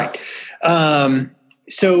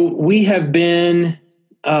So we have been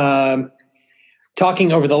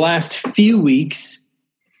talking over the last few weeks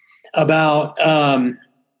about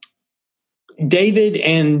David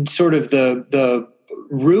and sort of the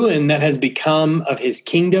ruin that has become of his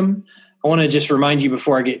kingdom. I want to just remind you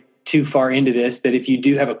before I get too far into this that if you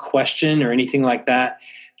do have a question or anything like that,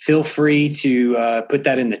 feel free to put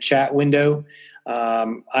that in the chat window.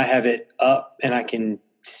 I have it up and I can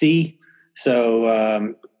see.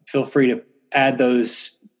 So feel free to add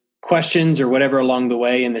those questions or whatever along the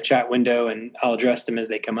way in the chat window, and I'll address them as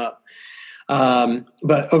they come up.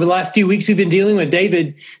 But over the last few weeks, we've been dealing with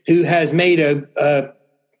David, who has made a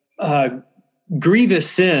grievous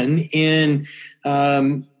sin in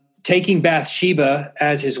taking Bathsheba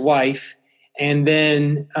as his wife and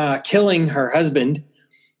then killing her husband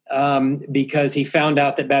because he found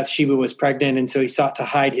out that Bathsheba was pregnant, and so he sought to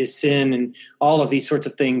hide his sin and all of these sorts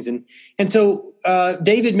of things. And so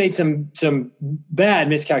David made some bad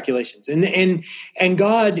miscalculations, and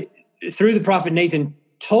God, through the prophet Nathan,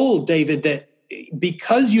 told David that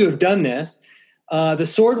because you have done this, the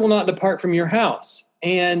sword will not depart from your house.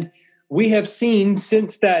 And we have seen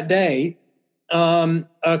since that day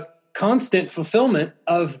a constant fulfillment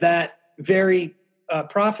of that very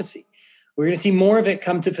prophecy. We're going to see more of it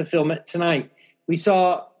come to fulfillment tonight. We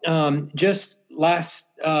saw just last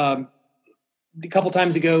a couple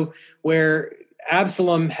times ago where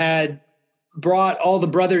Absalom had brought all the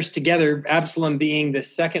brothers together. Absalom, being the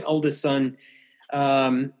second oldest son,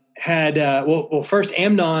 first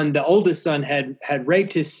Amnon, the oldest son, had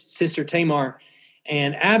raped his sister Tamar,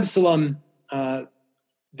 and Absalom,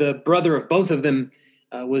 the brother of both of them,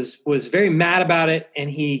 was very mad about it, and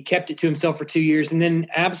he kept it to himself for 2 years. And then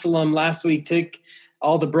Absalom last week took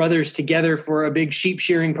all the brothers together for a big sheep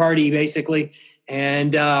shearing party, basically,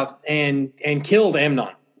 and killed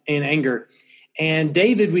Amnon in anger. And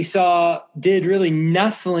David, we saw, did really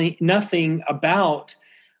nothing about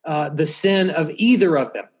the sin of either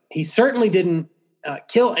of them. He certainly didn't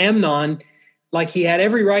kill Amnon like he had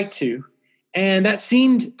every right to. And that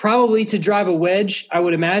seemed probably to drive a wedge, I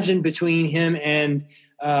would imagine, between him and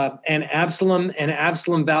Absalom. And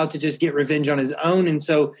Absalom vowed to just get revenge on his own. And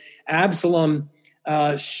so Absalom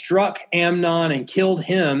struck Amnon and killed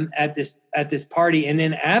him at this party. And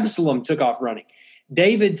then Absalom took off running.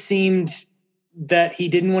 David seemed that he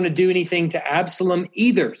didn't want to do anything to Absalom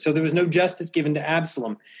either. So there was no justice given to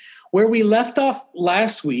Absalom. Where we left off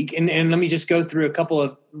last week, and let me just go through a couple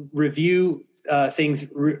of review things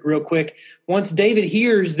real quick. Once David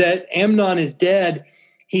hears that Amnon is dead,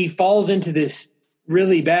 he falls into this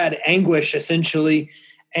really bad anguish, essentially,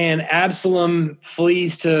 and Absalom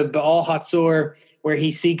flees to Baal Hatzor, where he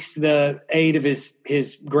seeks the aid of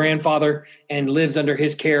his grandfather and lives under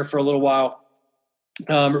his care for a little while.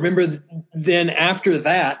 Remember, then after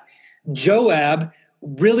that, Joab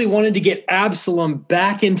really wanted to get Absalom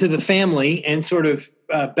back into the family and sort of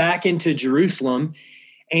back into Jerusalem.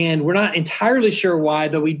 And we're not entirely sure why,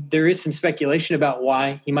 though there is some speculation about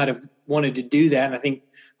why he might have wanted to do that. And I think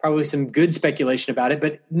probably some good speculation about it.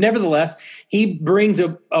 But nevertheless, he brings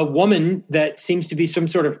a woman that seems to be some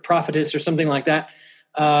sort of prophetess or something like that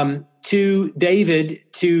to David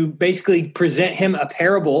to basically present him a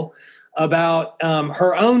parable about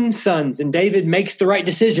her own sons. And David makes the right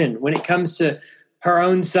decision when it comes to her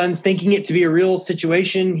own sons, thinking it to be a real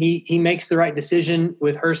situation. He makes the right decision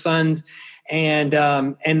with her sons. And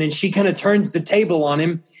then she kind of turns the table on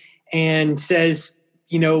him and says,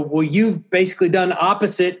 well, you've basically done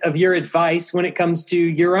opposite of your advice when it comes to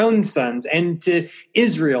your own sons and to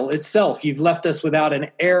Israel itself. You've left us without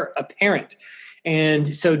an heir apparent. And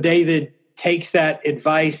so David takes that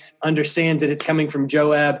advice, understands that it's coming from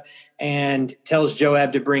Joab, and tells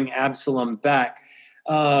Joab to bring Absalom back.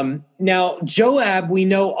 Now, Joab, we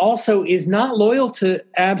know, also is not loyal to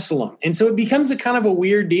Absalom. And so it becomes a kind of a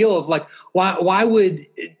weird deal of like, why would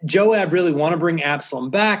Joab really want to bring Absalom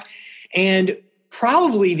back? And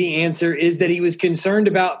probably the answer is that he was concerned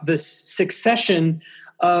about the succession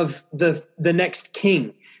of the next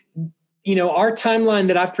king. Our timeline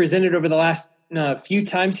that I've presented over the last few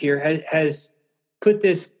times here has put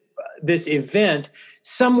this event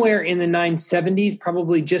somewhere in the 970s,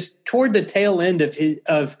 probably just toward the tail end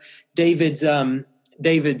of David's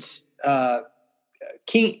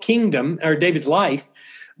kingdom, or David's life.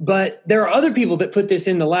 But there are other people that put this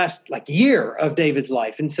in the last year of David's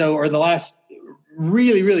life, and so, or the last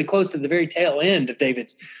really, really close to the very tail end of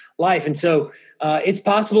David's life. And so it's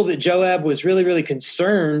possible that Joab was really, really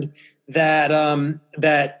concerned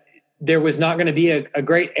that there was not going to be a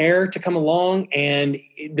great heir to come along, and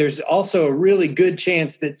there's also a really good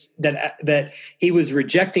chance that he was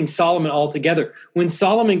rejecting Solomon altogether. When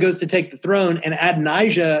Solomon goes to take the throne and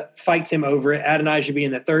Adonijah fights him over it, Adonijah being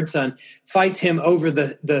the third son, fights him over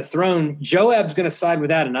the throne, Joab's going to side with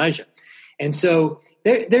Adonijah. And so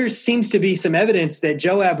there seems to be some evidence that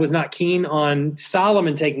Joab was not keen on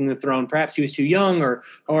Solomon taking the throne. Perhaps he was too young,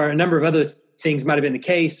 or a number of other things might have been the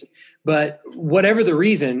case. But whatever the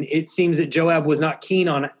reason, it seems that Joab was not keen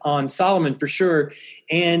on Solomon for sure,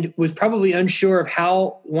 and was probably unsure of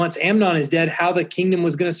how, once Amnon is dead, how the kingdom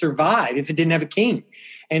was going to survive if it didn't have a king.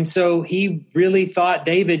 And so he really thought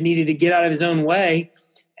David needed to get out of his own way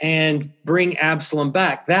and bring Absalom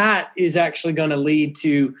back. That is actually going to lead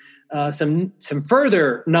to some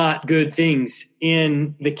further not good things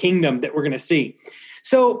in the kingdom that we're going to see.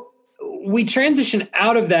 So we transition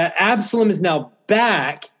out of that. Absalom is now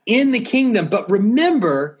back in the kingdom, but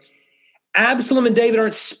remember, Absalom and David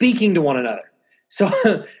aren't speaking to one another. So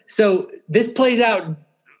this plays out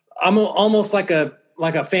almost like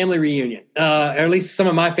a family reunion, or at least some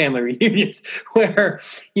of my family reunions, where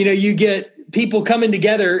you get people coming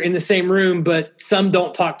together in the same room, but some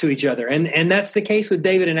don't talk to each other, and that's the case with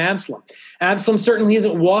David and Absalom. Absalom certainly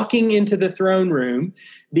isn't walking into the throne room,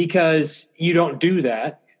 because you don't do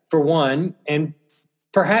that, for one, and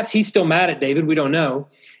perhaps he's still mad at David. We don't know.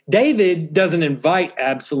 David doesn't invite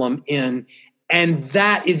Absalom in, and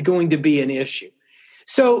that is going to be an issue.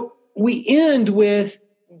 So we end with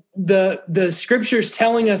the scriptures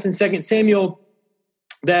telling us in 2 Samuel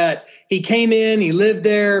that he came in, he lived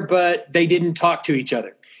there, but they didn't talk to each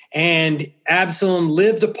other. And Absalom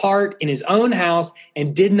lived apart in his own house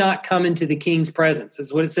and did not come into the king's presence.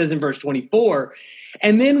 That's what it says in verse 24.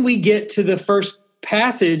 And then we get to the first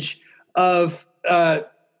passage of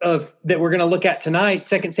that we're going to look at tonight,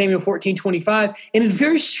 2 Samuel 14:25, and it's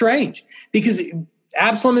very strange because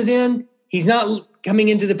Absalom is in, he's not coming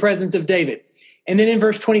into the presence of David. And then in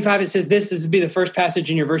verse 25, it says this would be the first passage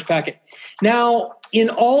in your verse packet. Now, in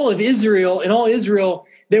all Israel,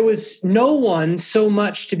 there was no one so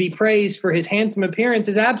much to be praised for his handsome appearance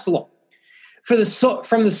as Absalom. From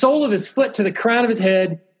the sole of his foot to the crown of his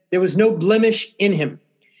head, there was no blemish in him.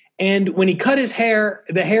 And when he cut his hair,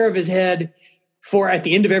 the hair of his head, for at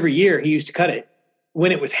the end of every year, he used to cut it.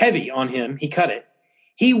 When it was heavy on him, he cut it.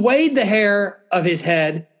 He weighed the hair of his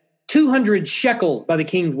head 200 shekels by the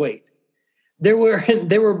king's weight. There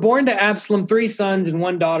were born to Absalom 3 sons and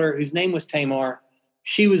 1 daughter, whose name was Tamar.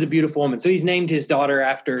 She was a beautiful woman. So he's named his daughter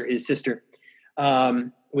after his sister,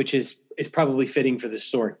 which is probably fitting for this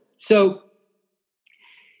story. So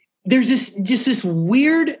there's this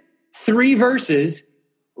weird 3 verses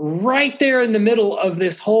right there in the middle of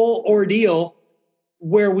this whole ordeal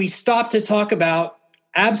where we stop to talk about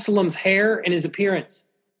Absalom's hair and his appearance.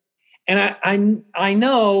 And I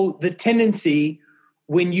know the tendency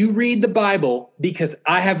when you read the Bible, because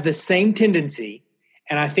I have the same tendency,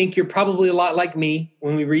 and I think you're probably a lot like me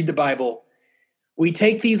when we read the Bible, we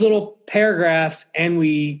take these little paragraphs and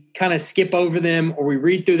we kind of skip over them, or we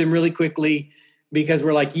read through them really quickly because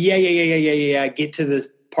we're like, yeah, get to the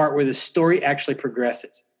part where the story actually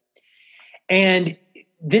progresses. And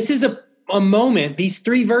this is a moment, these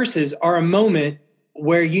 3 verses are a moment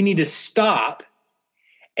where you need to stop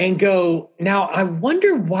and go, now I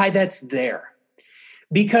wonder why that's there.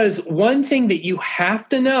 Because one thing that you have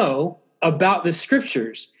to know about the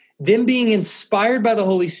scriptures, them being inspired by the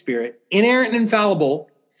Holy Spirit, inerrant and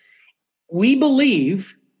infallible, we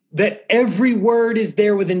believe that every word is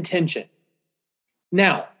there with intention.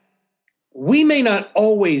 Now, we may not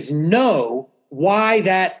always know why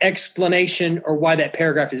that explanation or why that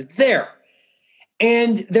paragraph is there.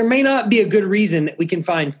 And there may not be a good reason that we can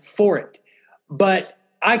find for it. But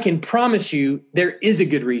I can promise you there is a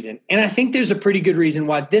good reason. And I think there's a pretty good reason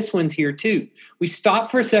why this one's here too. We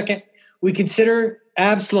stop for a second. We consider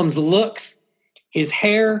Absalom's looks, his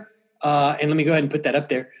hair, and let me go ahead and put that up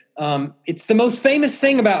there. It's the most famous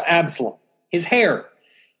thing about Absalom, his hair.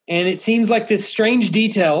 And it seems like this strange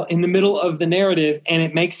detail in the middle of the narrative, and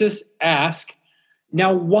it makes us ask,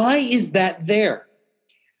 now why is that there?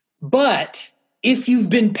 But if you've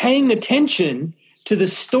been paying attention to the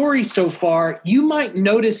story so far, you might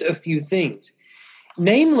notice a few things.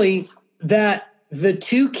 Namely, that the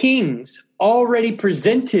 2 kings already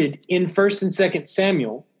presented in 1st and 2nd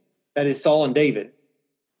Samuel, that is Saul and David,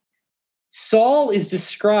 Saul is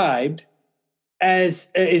described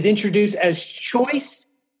is introduced as choice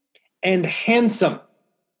and handsome.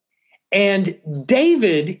 And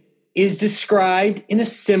David is described in a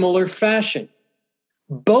similar fashion.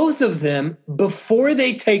 Both of them, before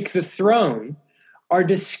they take the throne, are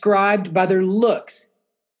described by their looks.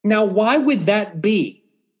 Now, why would that be?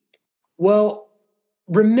 Well,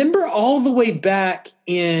 remember all the way back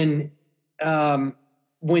in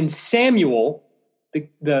when Samuel,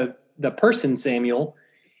 the person Samuel,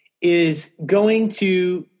 is going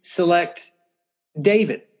to select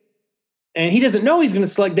David. And he doesn't know he's going to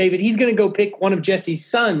select David. He's going to go pick one of Jesse's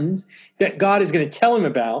sons that God is going to tell him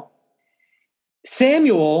about.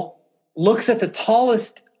 Samuel looks at the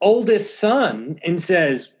tallest, oldest son and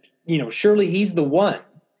says, surely he's the one.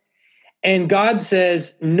 And God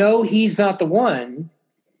says, no, he's not the one.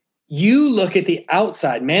 You look at the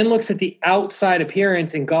outside. Man looks at the outside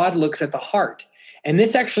appearance, and God looks at the heart. And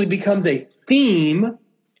this actually becomes a theme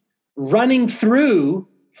running through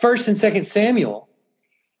 1st and 2nd Samuel,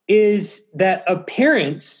 is that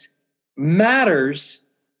appearance matters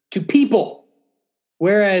to people,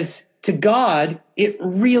 whereas to God, it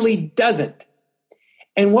really doesn't.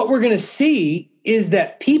 And what we're going to see is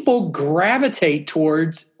that people gravitate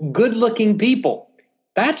towards good-looking people.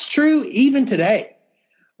 That's true even today.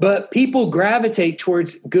 But people gravitate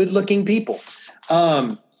towards good-looking people.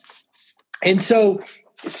 And so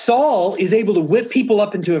Saul is able to whip people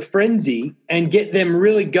up into a frenzy and get them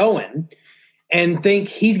really going and think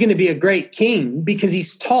he's going to be a great king because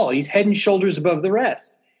he's tall. He's head and shoulders above the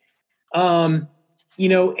rest. And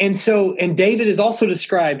David is also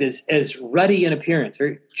described as ruddy in appearance,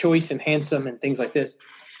 very choice and handsome and things like this.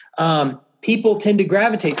 People tend to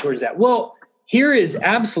gravitate towards that. Well, here is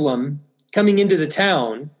Absalom coming into the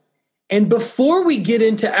town. And before we get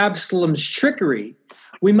into Absalom's trickery,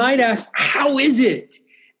 we might ask, how is it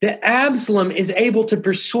that Absalom is able to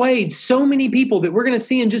persuade so many people that we're going to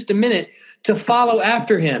see in just a minute to follow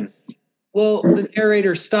after him? Well, the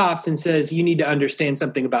narrator stops and says, you need to understand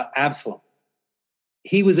something about Absalom.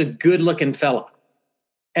 He was a good-looking fella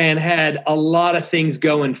and had a lot of things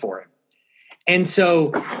going for him. And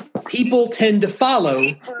so people tend to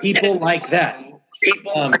follow people like that.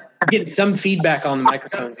 Getting some feedback on the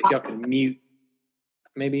microphones. If y'all can mute,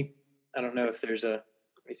 maybe. I don't know if there's let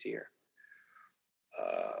me see here.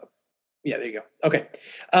 Yeah, there you go. Okay.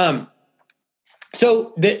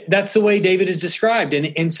 So that's the way David is described.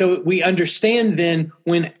 And so we understand then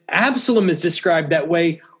when Absalom is described that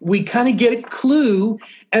way, we kind of get a clue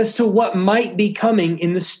as to what might be coming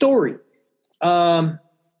in the story. So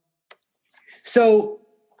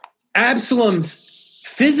Absalom's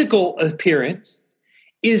physical appearance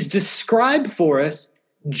is described for us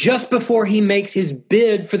just before he makes his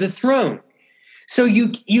bid for the throne. So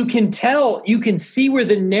you can tell, you can see where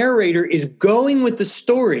the narrator is going with the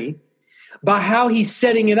story by how he's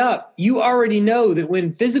setting it up. You already know that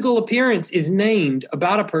when physical appearance is named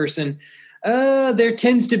about a person, there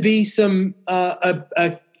tends to be some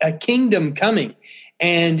a kingdom coming.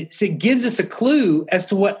 And so it gives us a clue as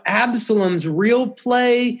to what Absalom's real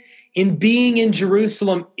play in being in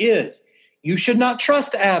Jerusalem is. You should not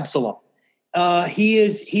trust Absalom. He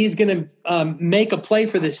is going to make a play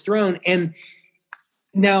for this throne. And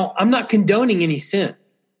now I'm not condoning any sin,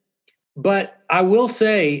 but I will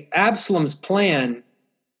say Absalom's plan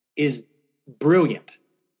is brilliant.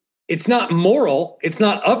 It's not moral. It's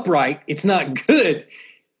not upright. It's not good,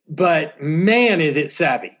 but man, is it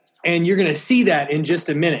savvy. And you're going to see that in just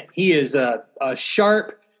a minute. He is a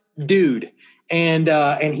sharp dude, and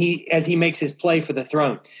as he makes his play for the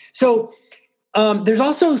throne. So there's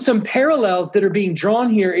also some parallels that are being drawn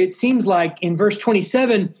here. It seems like in verse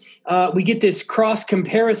 27, we get this cross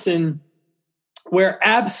comparison where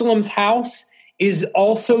Absalom's house is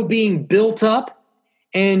also being built up.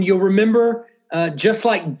 And you'll remember, just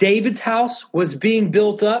like David's house was being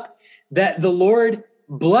built up, that the Lord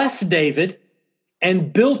blessed David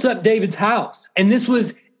and built up David's house. And this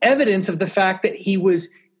was evidence of the fact that he was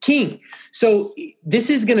king. So this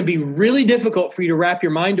is going to be really difficult for you to wrap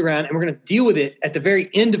your mind around, and we're going to deal with it at the very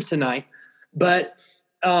end of tonight. But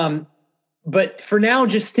for now,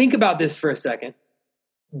 just think about this for a second.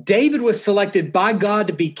 David was selected by God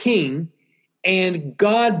to be king, and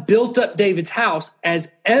God built up David's house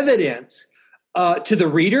as evidence to the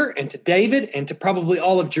reader and to David and to probably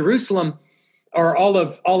all of Jerusalem or all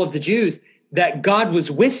of the Jews that God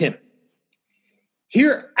was with him.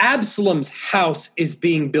 Here, Absalom's house is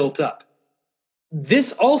being built up.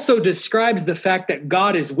 This also describes the fact that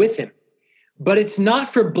God is with him, but it's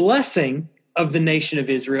not for blessing of the nation of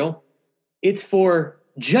Israel. It's for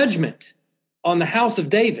judgment on the house of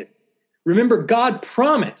David. Remember, God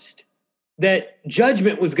promised that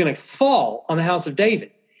judgment was going to fall on the house of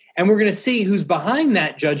David. And we're going to see who's behind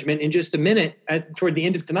that judgment in just a minute toward the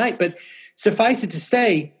end of tonight. But suffice it to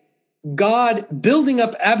say, God building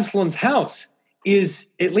up Absalom's house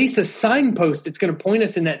is at least a signpost that's going to point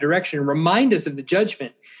us in that direction and remind us of the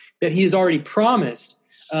judgment that he has already promised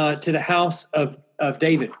to the house of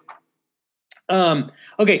David.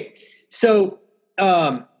 Okay, so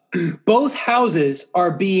both houses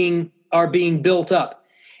are being built up,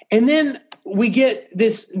 and then we get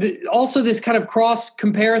also this kind of cross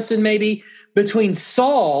comparison maybe between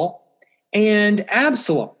Saul and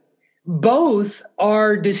Absalom. Both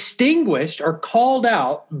are distinguished or called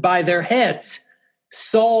out by their heads.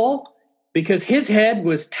 Saul, because his head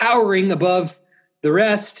was towering above the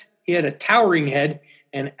rest, he had a towering head,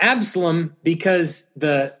 and Absalom because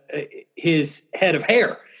his head of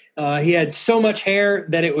hair. He had so much hair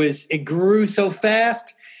that it grew so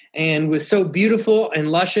fast and was so beautiful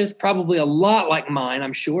and luscious, probably a lot like mine,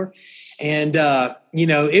 I'm sure. And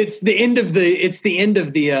it's the end of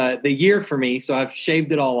the year for me, so I've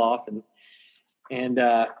shaved it all off, and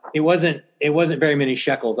it wasn't very many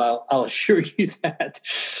shekels. I'll assure you that.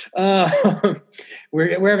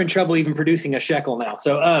 We're having trouble even producing a shekel now.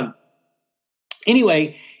 So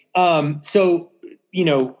anyway,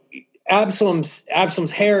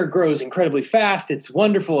 Absalom's hair grows incredibly fast. It's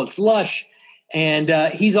wonderful. It's lush, and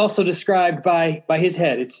he's also described by his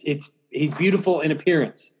head. He's beautiful in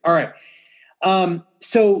appearance. All right.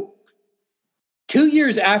 So 2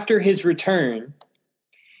 years after his return,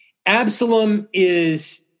 Absalom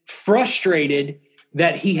is frustrated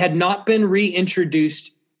that he had not been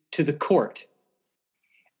reintroduced to the court.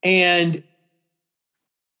 And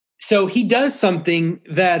so he does something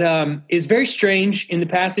that is very strange in the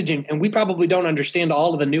passage, and we probably don't understand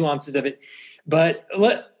all of the nuances of it. But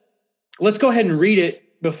let's go ahead and read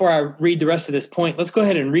it before I read the rest of this point. Let's go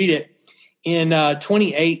ahead and read it in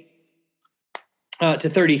 28 to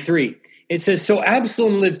 33. It says, "So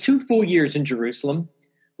Absalom lived 2 full years in Jerusalem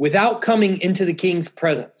without coming into the king's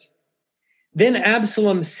presence. Then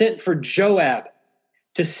Absalom sent for Joab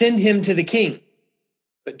to send him to the king,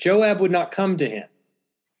 but Joab would not come to him.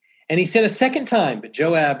 And he sent a second time, but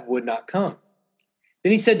Joab would not come.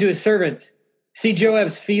 Then he said to his servants, 'See,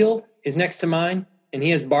 Joab's field is next to mine, and he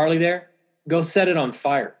has barley there. Go set it on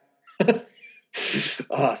fire.'"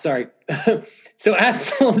 Oh, sorry. So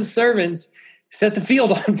Absalom's servants set the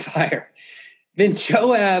field on fire. Then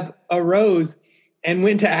Joab arose and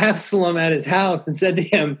went to Absalom at his house and said to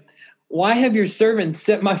him, "Why have your servants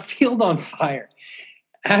set my field on fire?"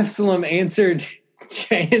 Absalom answered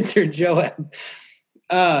Joab,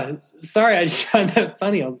 "Sorry, I just found that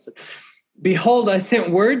funny. Behold, I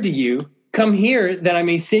sent word to you, come here that I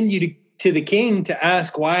may send you to the king to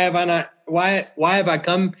ask, why have I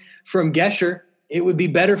come from Geshur? It would be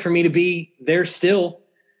better for me to be there still.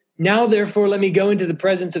 Now, therefore, let me go into the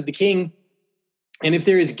presence of the king, and if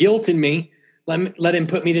there is guilt in me, let him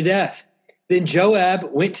put me to death." Then Joab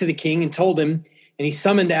went to the king and told him, and he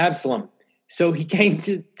summoned Absalom. So he came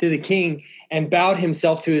to the king and bowed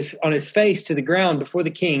himself on his face to the ground before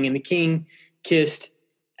the king, and the king kissed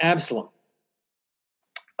Absalom.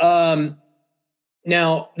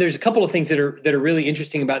 Now, there's a couple of things that are really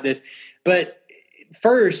interesting about this, but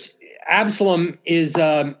first, Absalom is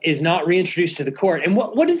not reintroduced to the court, and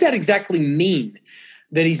what does that exactly mean?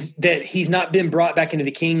 That he's not been brought back into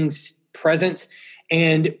the king's presence,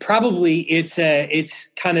 and probably it's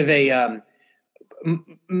kind of a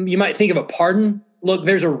you might think of a pardon. Look,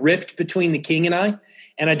 there's a rift between the king and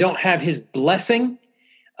I don't have his blessing.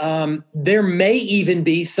 There may even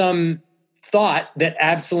be some thought that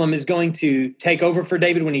Absalom is going to take over for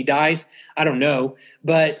David when he dies. I don't know,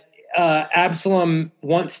 but Absalom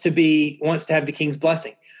wants to have the king's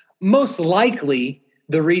blessing. Most likely,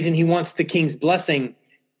 the reason he wants the king's blessing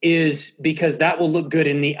is because that will look good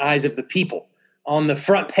in the eyes of the people. On the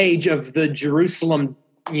front page of the Jerusalem,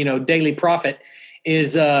 Daily Prophet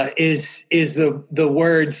is the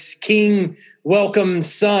words "King welcome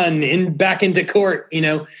son back into court,"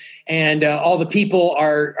 and all the people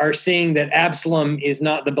are seeing that Absalom is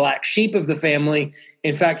not the black sheep of the family.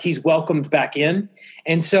 In fact, he's welcomed back in.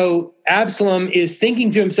 And so Absalom is thinking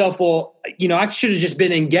to himself, well, I should have just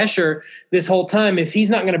been in Geshur this whole time. If he's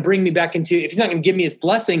not going to if he's not going to give me his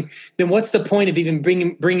blessing, then what's the point of even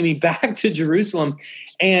bringing me back to Jerusalem?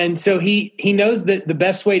 And so he knows that the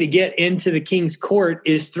best way to get into the king's court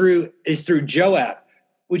is through Joab,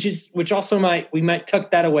 which also we might tuck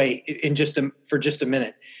that away for just a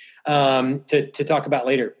minute to talk about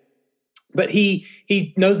later. But he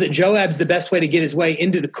knows that Joab's the best way to get his way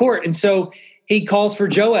into the court, and so he calls for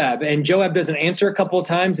Joab, and Joab doesn't answer a couple of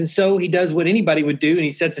times, and so he does what anybody would do, and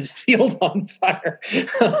he sets his field on fire.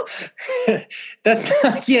 That's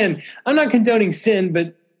again, I'm not condoning sin,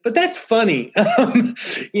 but that's funny.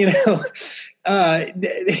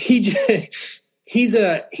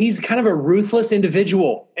 He's kind of a ruthless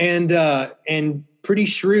individual, and pretty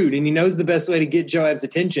shrewd, and he knows the best way to get Joab's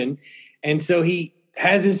attention, and so he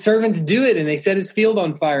has his servants do it, and they set his field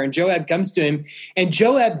on fire, and Joab comes to him, and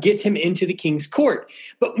Joab gets him into the king's court.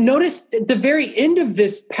 But notice at the very end of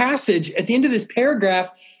this passage, at the end of this paragraph,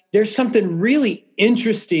 there's something really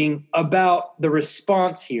interesting about the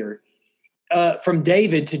response here from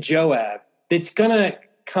David to Joab that's going to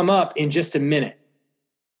come up in just a minute.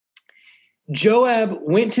 Joab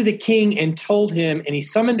went to the king and told him, and he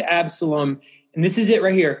summoned Absalom, and this is it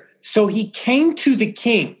right here. So he came to the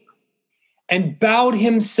king and bowed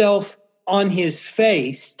himself on his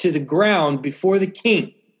face to the ground before the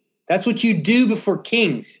king. That's what you do before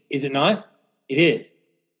kings, is it not? It is.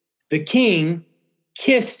 The king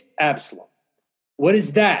kissed Absalom. What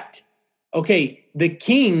is that? Okay, the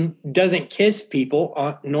king doesn't kiss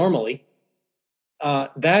people normally.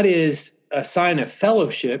 That is a sign of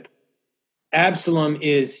fellowship. Absalom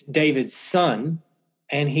is David's son,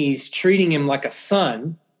 and he's treating him like a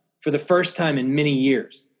son for the first time in many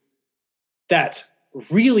years. That's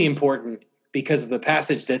really important because of the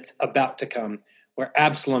passage that's about to come, where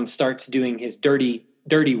Absalom starts doing his dirty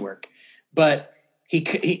work. But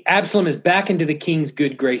Absalom is back into the king's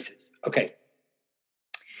good graces. Okay.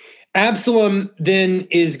 Absalom then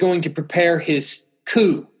is going to prepare his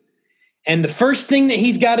coup. And the first thing that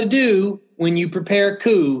he's got to do when you prepare a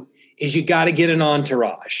coup is you got to get an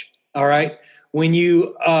entourage. All right. When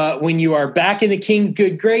you are back in the king's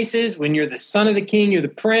good graces, when you're the son of the king, you're the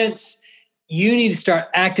prince, you need to start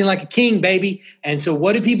acting like a king, baby. And so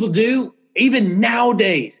what do people do? Even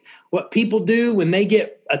nowadays, what people do when they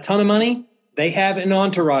get a ton of money, they have an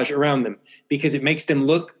entourage around them because it makes them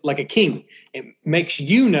look like a king. It makes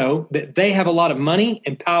you know that they have a lot of money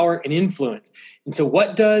and power and influence. And so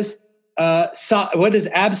what does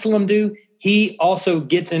Absalom do? He also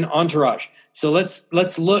gets an entourage. So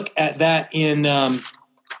let's look at that in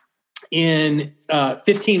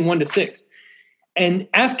 15:1-6. And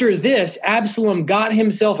after this, Absalom got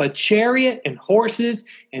himself a chariot and horses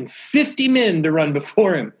and 50 men to run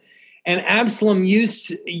before him. And Absalom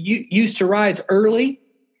used to rise early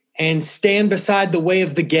and stand beside the way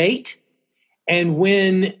of the gate. And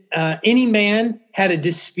when any man had a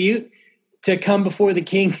dispute to come before the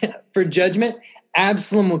king for judgment,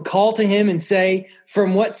 Absalom would call to him and say,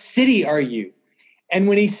 "From what city are you?" And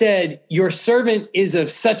when he said, "Your servant is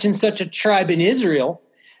of such and such a tribe in Israel,"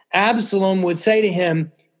 Absalom would say to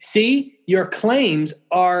him, "See, your claims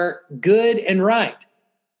are good and right,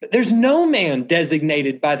 but there's no man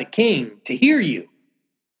designated by the king to hear you."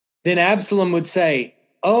 Then Absalom would say,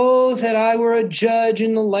 "Oh, that I were a judge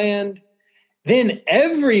in the land. Then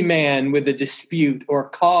every man with a dispute or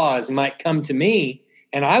cause might come to me,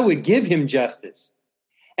 and I would give him justice."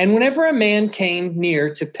 And whenever a man came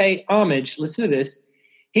near to pay homage, listen to this,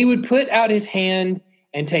 he would put out his hand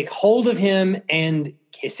and take hold of him and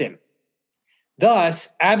kiss him. Thus,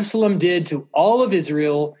 Absalom did to all of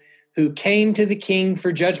Israel who came to the king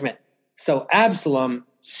for judgment. So Absalom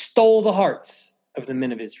stole the hearts of the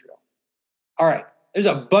men of Israel. All right, there's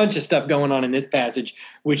a bunch of stuff going on in this passage,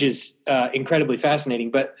 which is incredibly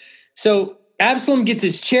fascinating. But so Absalom gets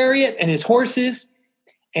his chariot and his horses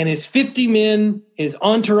and his 50 men, his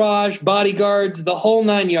entourage, bodyguards, the whole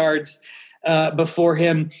 9 yards before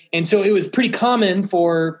him. And so it was pretty common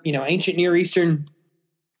for, ancient Near Eastern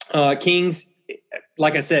kings.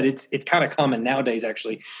 Like I said, it's kind of common nowadays,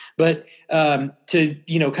 actually, but to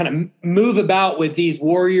kind of move about with these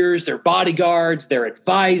warriors, their bodyguards, their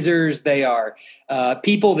advisors. They are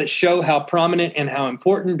people that show how prominent and how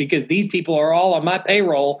important, because these people are all on my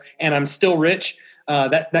payroll and I'm still rich.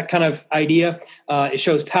 That kind of idea. It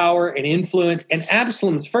shows power and influence. And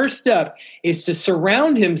Absalom's first step is to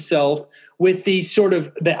surround himself with the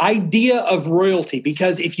idea of royalty,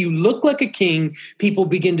 because if you look like a king, people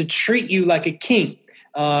begin to treat you like a king.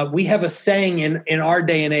 We have a saying in our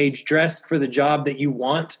day and age: dress for the job that you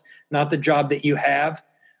want, not the job that you have.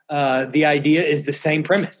 The idea is the same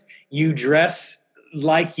premise. You dress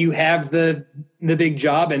like you have the big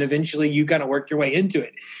job, and eventually you kind of work your way into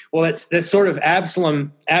it. Well, that's sort of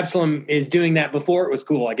Absalom. Absalom is doing that before it was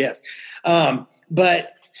cool, I guess.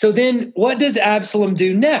 But so then what does Absalom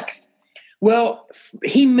do next? Well,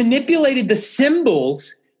 he manipulated the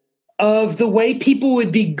symbols of the way people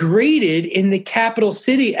would be greeted in the capital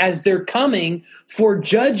city as they're coming for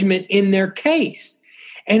judgment in their case.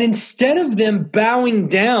 And instead of them bowing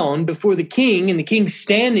down before the king and the king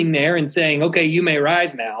standing there and saying, "Okay, you may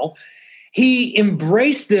rise now," he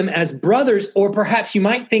embraced them as brothers, or perhaps you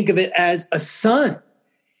might think of it as a son,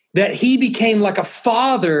 that he became like a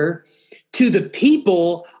father to the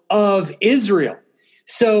people of Israel.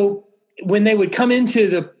 So when they would come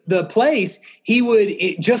into the place, he would,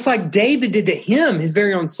 just like David did to him, his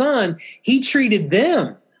very own son, he treated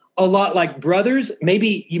them a lot like brothers.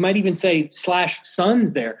 Maybe you might even say /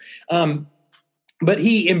 sons there. But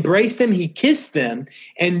he embraced them, he kissed them,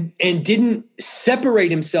 and didn't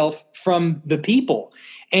separate himself from the people.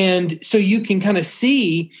 And so you can kind of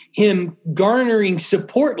see him garnering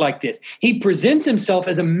support like this. He presents himself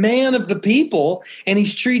as a man of the people, and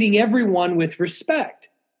he's treating everyone with respect.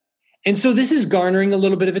 And so this is garnering a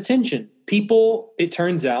little bit of attention. People, it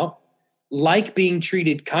turns out, like being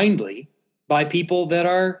treated kindly by people that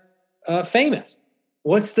are famous.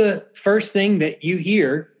 What's the first thing that you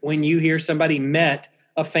hear when you hear somebody met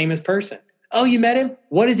a famous person? Oh, you met him?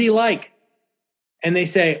 What is he like? And they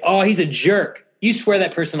say, oh, he's a jerk. You swear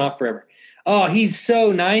that person off forever. Oh, he's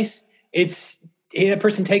so nice. A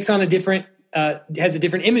person takes on has a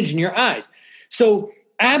different image in your eyes. So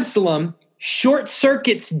Absalom short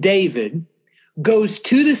circuits David, goes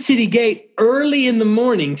to the city gate early in the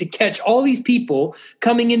morning to catch all these people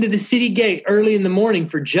coming into the city gate early in the morning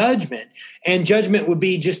for judgment. And judgment would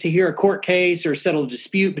be just to hear a court case or settle a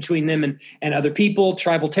dispute between them and other people,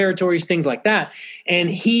 tribal territories, things like that. And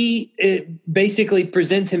he basically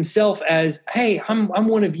presents himself as, hey, I'm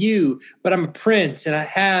one of you, but I'm a prince, and I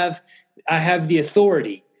have the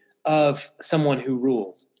authority of someone who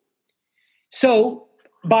rules. So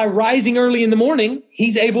by rising early in the morning,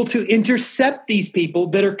 he's able to intercept these people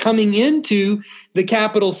that are coming into the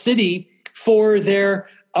capital city for their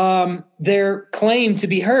claim to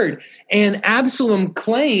be heard. And Absalom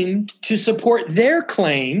claimed to support their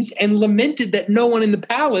claims and lamented that no one in the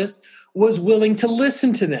palace was willing to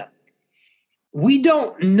listen to them. We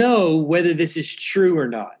don't know whether this is true or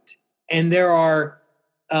not. And there are,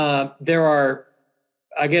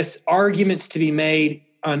 I guess, arguments to be made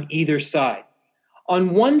on either side.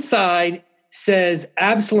 On one side says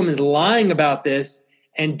Absalom is lying about this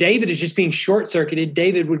and David is just being short-circuited.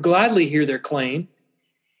 David would gladly hear their claim.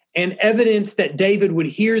 And evidence that David would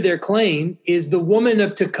hear their claim is the woman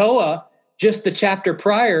of Tekoa, just the chapter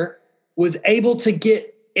prior, was able to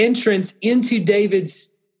get entrance into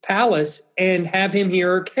David's palace and have him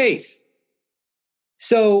hear her case.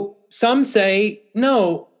 So some say,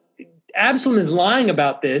 no, Absalom is lying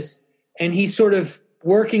about this and he's sort of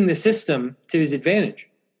working the system to his advantage.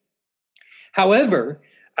 However,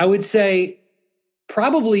 I would say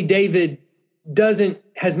probably David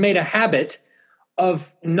has made a habit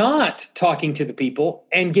of not talking to the people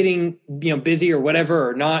and getting busy or whatever,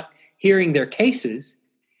 or not hearing their cases.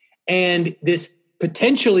 And this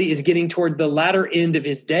potentially is getting toward the latter end of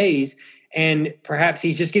his days, and perhaps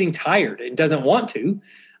he's just getting tired and doesn't want to,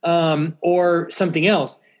 or something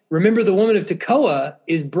else. Remember, the woman of Tekoa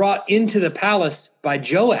is brought into the palace by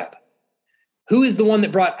Joab. Who is the one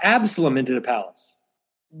that brought Absalom into the palace?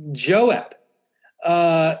 Joab.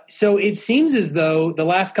 So it seems as though the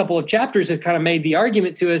last couple of chapters have kind of made the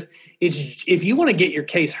argument to us, if you want to get your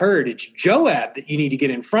case heard, it's Joab that you need to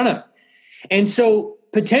get in front of. And so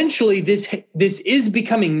potentially this is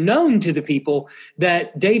becoming known to the people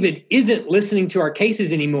that David isn't listening to our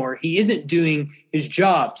cases anymore. He isn't doing his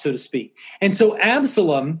job, so to speak. And so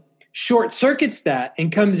Absalom short circuits that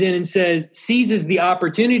and comes in and seizes the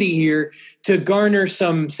opportunity here to garner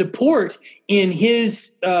some support in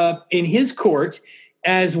his court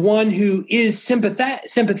as one who is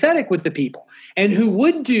sympathetic with the people and who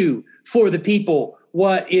would do for the people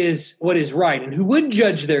what is right and who would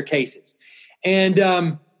judge their cases. And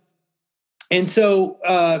so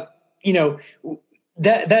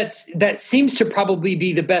that seems to probably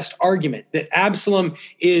be the best argument, that Absalom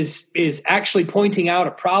is actually pointing out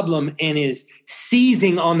a problem and is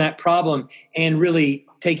seizing on that problem and really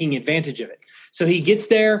taking advantage of it. So he gets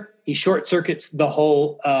there, he short circuits the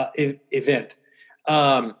whole event.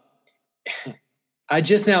 I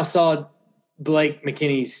just now saw Blake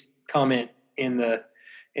McKinney's comment in the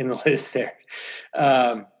list there.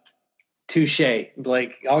 Touche,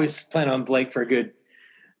 Blake. Always plan on Blake for a good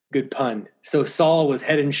pun. So Saul was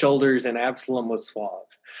head and shoulders and Absalom was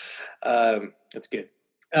suave. That's good.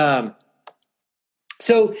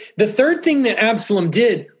 So the third thing that Absalom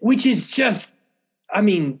did, which is just,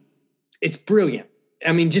 it's brilliant.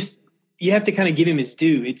 You have to kind of give him his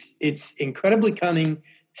due. It's incredibly cunning,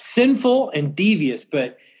 sinful, and devious,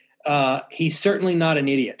 but he's certainly not an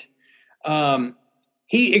idiot.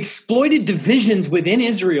 He exploited divisions within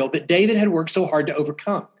Israel that David had worked so hard to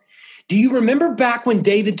overcome. Do you remember back when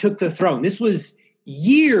David took the throne? This was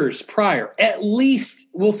years prior, at least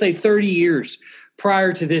we'll say 30 years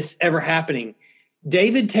prior to this ever happening.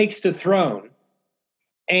 David takes the throne,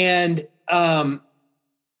 and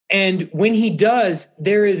when he does,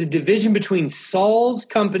 there is a division between Saul's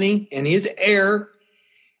company and his heir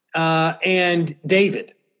and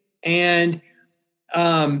David. And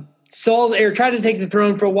Saul's heir tried to take the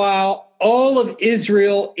throne for a while. All of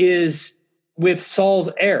Israel is with Saul's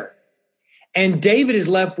heir. And David is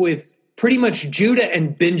left with pretty much Judah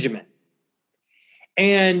and Benjamin.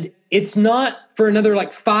 And it's not for another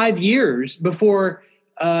like 5 years before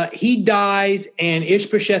he dies and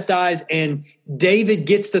Ishbosheth dies, and David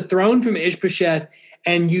gets the throne from Ishbosheth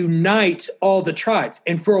and unites all the tribes.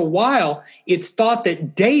 And for a while, it's thought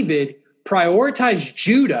that David prioritized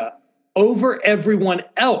Judah over everyone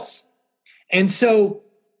else. And so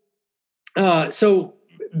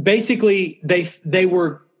basically they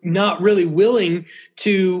were not really willing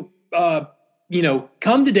to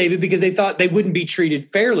come to David because they thought they wouldn't be treated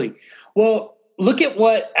fairly. Well, look at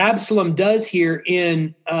what Absalom does here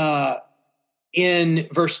in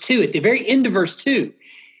verse 2, at the very end of verse 2.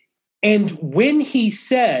 And when he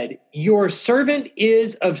said, your servant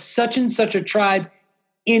is of such and such a tribe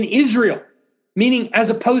in Israel, meaning as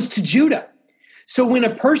opposed to Judah. So when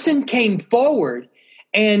a person came forward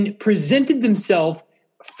and presented themselves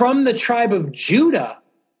from the tribe of Judah,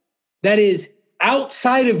 that is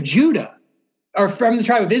outside of Judah, or from the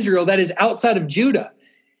tribe of Israel, that is outside of Judah,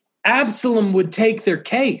 Absalom would take their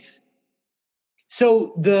case.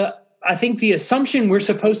 So I think the assumption we're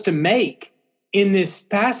supposed to make in this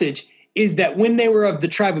passage is that when they were of the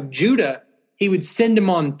tribe of Judah, he would send them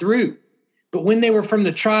on through. But when they were from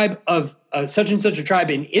the tribe of such and such a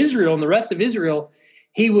tribe in Israel and the rest of Israel,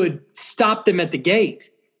 he would stop them at the gate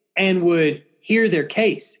and would hear their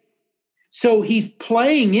case. So he's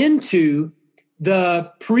playing into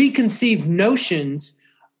the preconceived notions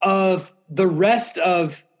of the rest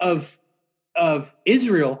of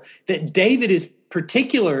Israel, that David is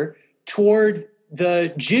particular toward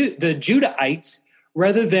the Judahites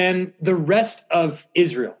rather than the rest of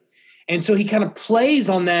Israel. And so he kind of plays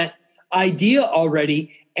on that idea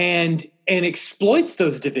already and exploits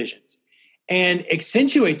those divisions and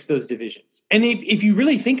accentuates those divisions. And if you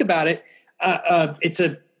really think about it,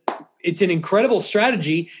 it's an incredible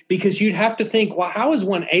strategy, because you'd have to think, well, how is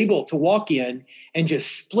one able to walk in and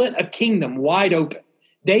just split a kingdom wide open?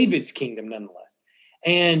 David's kingdom, nonetheless.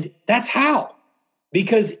 And that's how,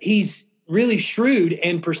 because he's really shrewd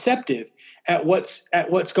and perceptive at what's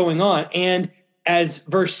going on. And as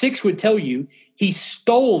verse 6 would tell you, he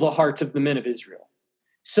stole the hearts of the men of Israel.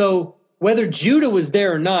 So whether Judah was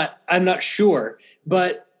there or not, I'm not sure,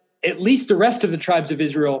 but at least the rest of the tribes of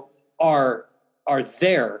Israel are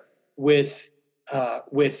there with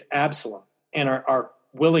Absalom and are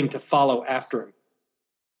willing to follow after him.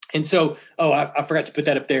 And so, I forgot to put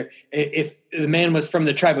that up there. If the man was from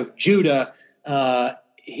the tribe of Judah,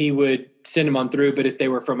 he would send him on through. But if they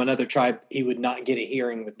were from another tribe, he would not get a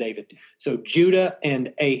hearing with David. So Judah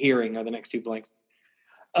and a hearing are the next two blanks.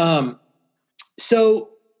 So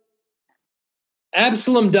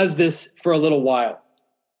Absalom does this for a little while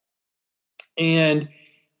and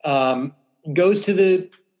goes to the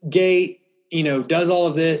gate, does all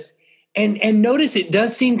of this. And notice it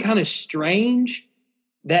does seem kind of strange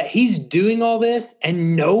that he's doing all this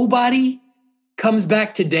and nobody comes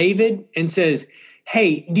back to David and says,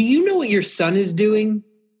 hey, do you know what your son is doing?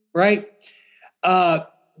 Right?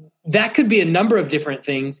 That could be a number of different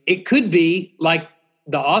things. It could be, like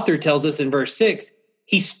the author tells us in verse 6,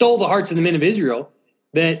 he stole the hearts of the men of Israel,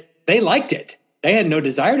 that they liked it. They had no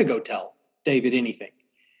desire to go tell David anything.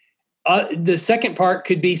 The second part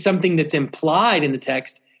could be something that's implied in the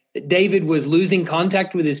text, that David was losing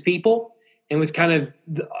contact with his people and was kind of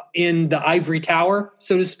in the ivory tower,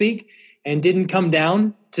 so to speak, and didn't come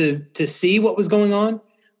down to see what was going on.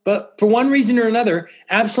 But for one reason or another,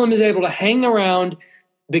 Absalom is able to hang around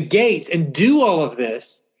the gates and do all of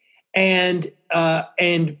this and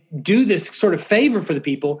do this sort of favor for the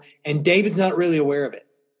people, and David's not really aware of it.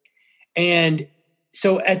 And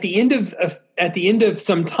so at the end of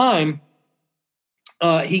some time,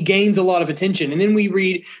 he gains a lot of attention. And then we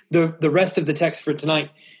read the rest of the text for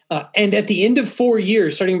tonight. And at the end of 4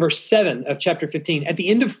 years, starting in verse 7 of chapter 15, at the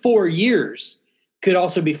end of 4 years, could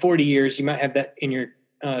also be 40 years. You might have that in your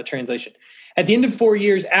translation. At the end of 4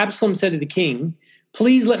 years, Absalom said to the king,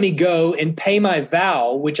 please let me go and pay my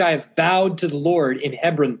vow, which I have vowed to the Lord in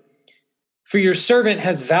Hebron. For your servant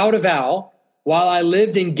has vowed a vow while I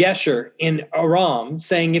lived in Geshur in Aram,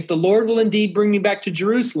 saying, if the Lord will indeed bring me back to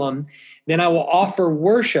Jerusalem, then I will offer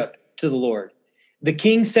worship to the Lord. The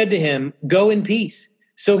king said to him, go in peace.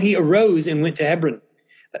 So he arose and went to Hebron.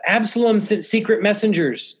 But Absalom sent secret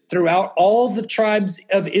messengers throughout all the tribes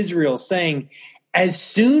of Israel, saying, as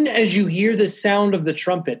soon as you hear the sound of the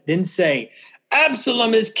trumpet, then say,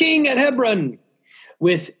 Absalom is king at Hebron.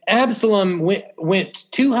 With Absalom went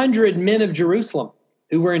 200 men of Jerusalem,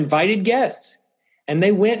 who were invited guests, and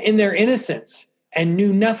they went in their innocence and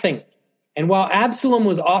knew nothing. And while Absalom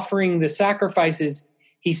was offering the sacrifices,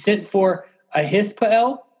 he sent for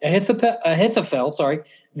Ahithophel,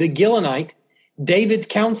 the Gilonite, David's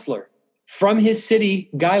counselor, from his city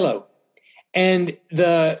Gilo. And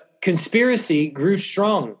the conspiracy grew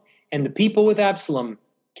strong, and the people with Absalom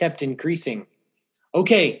kept increasing.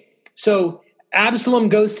 Okay, so Absalom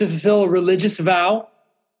goes to fulfill a religious vow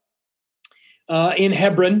in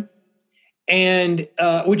Hebron, and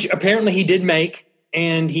which apparently he did make,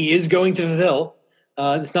 and he is going to fulfill.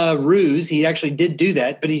 It's not a ruse. He actually did do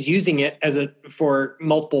that, but he's using it for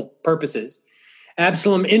multiple purposes.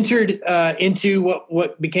 Absalom entered into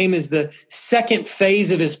what became as the second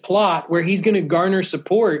phase of his plot, where he's going to garner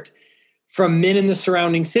support from men in the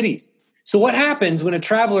surrounding cities. So what happens when a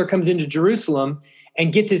traveler comes into Jerusalem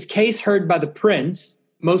and gets his case heard by the prince?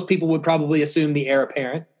 Most people would probably assume the heir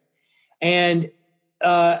apparent, and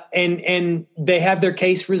they have their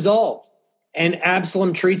case resolved. And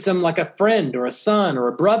Absalom treats them like a friend or a son or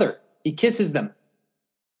a brother. He kisses them.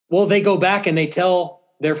 Well, they go back and they tell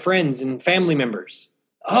their friends and family members,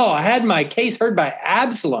 "Oh, I had my case heard by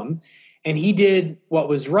Absalom, and he did what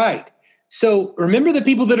was right." So remember, the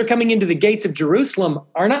people that are coming into the gates of Jerusalem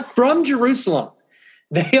are not from Jerusalem.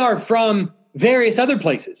 They are from various other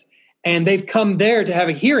places, and they've come there to have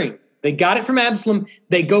a hearing. They got it from Absalom.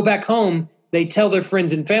 They go back home. They tell their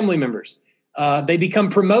friends and family members. They become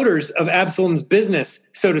promoters of Absalom's business,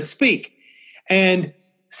 so to speak. And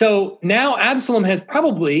so now Absalom has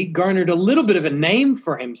probably garnered a little bit of a name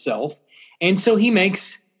for himself. And so he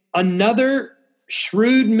makes another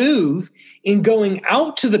shrewd move in going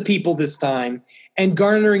out to the people this time and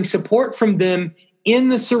garnering support from them in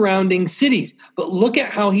the surrounding cities. But look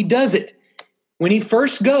at how he does it. When he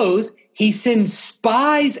first goes, he sends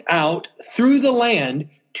spies out through the land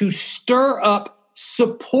to stir up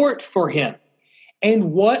support for him.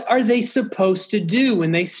 And what are they supposed to do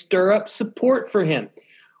when they stir up support for him?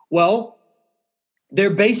 Well, they're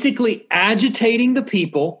basically agitating the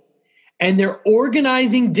people, and they're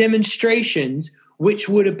organizing demonstrations which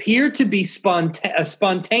would appear to be a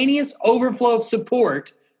spontaneous overflow of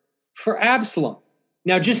support for Absalom.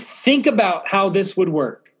 Now, just think about how this would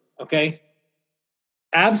work, okay?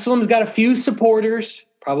 Absalom's got a few supporters,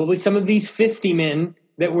 probably some of these 50 men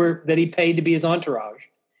that he paid to be his entourage.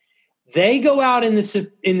 They go out in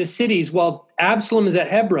the cities while Absalom is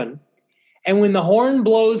at Hebron, and when the horn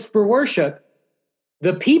blows for worship,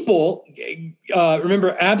 the people,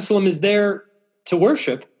 remember Absalom is there to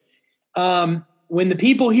worship. When the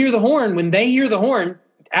people hear the horn, when they hear the horn,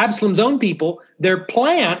 Absalom's own people, their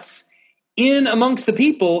plants in amongst the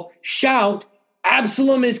people shout,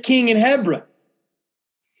 "Absalom is king in Hebron."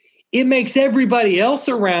 It makes everybody else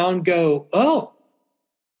around go, "Oh,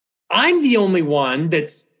 I'm the only one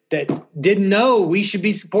that didn't know we should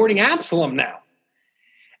be supporting Absalom now."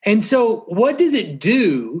 And so what does it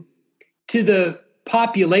do to the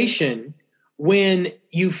population when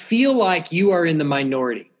you feel like you are in the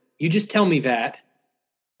minority? You just tell me that.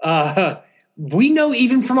 We know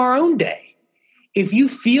even from our own day, if you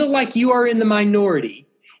feel like you are in the minority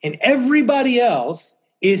and everybody else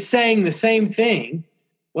is saying the same thing,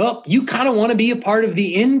 well, you kind of want to be a part of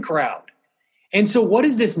the in crowd. And so what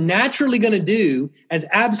is this naturally going to do as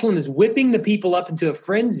Absalom is whipping the people up into a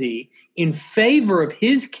frenzy in favor of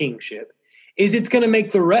his kingship? Is it's going to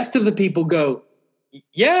make the rest of the people go,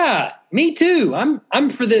 "Yeah, me too. I'm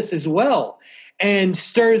for this as well," and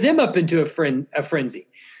stir them up into a frenzy.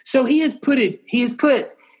 So he has put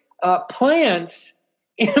plants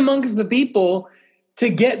in amongst the people to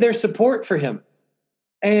get their support for him.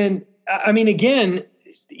 And I mean, again,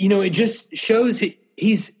 it just shows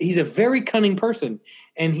he's a very cunning person,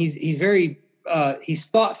 and he's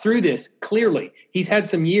thought through this clearly. He's had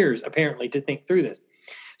some years apparently to think through this.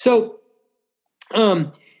 So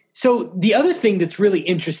the other thing that's really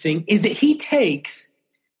interesting is that he takes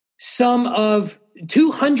some of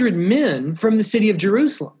 200 men from the city of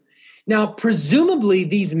Jerusalem. Now, presumably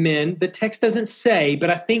these men, the text doesn't say,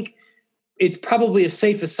 but I think it's probably a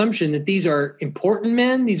safe assumption that these are important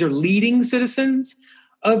men. These are leading citizens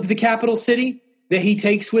of the capital city that he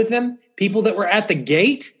takes with him, people that were at the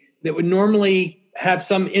gate that would normally have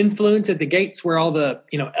some influence at the gates where all the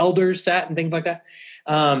elders sat and things like that.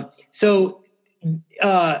 So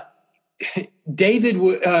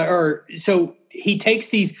he takes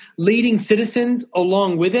these leading citizens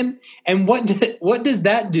along with him. And what does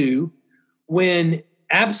that do when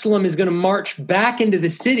Absalom is going to march back into the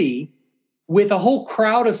city with a whole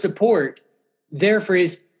crowd of support there for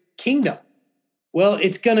his kingdom? Well,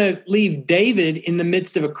 it's going to leave David in the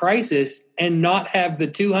midst of a crisis and not have the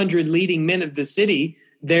 200 leading men of the city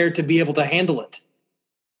there to be able to handle it.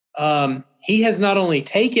 he has not only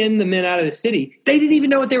taken the men out of the city, they didn't even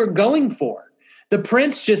know what they were going for. The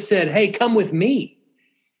prince just said, hey, come with me.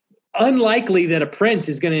 Unlikely that a prince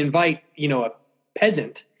is going to invite, a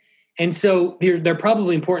peasant. And so they're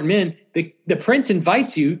probably important men. The prince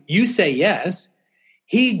invites you, you say yes.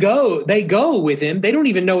 They go with him. They don't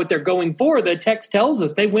even know what they're going for. The text tells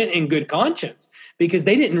us they went in good conscience because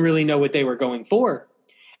they didn't really know what they were going for.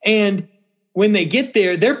 And when they get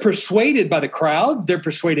there, they're persuaded by the crowds. They're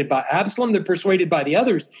persuaded by Absalom. They're persuaded by the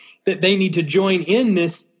others that they need to join in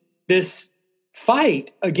this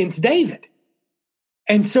fight against David.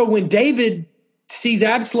 And so when David sees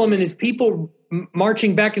Absalom and his people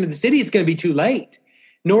marching back into the city, it's going to be too late.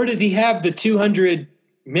 Nor does he have the 200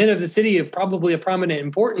 men of the city of probably a prominent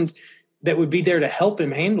importance that would be there to help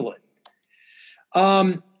him handle it.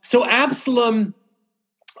 So Absalom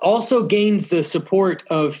also gains the support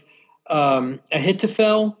of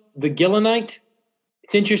Ahithophel, the Gilonite.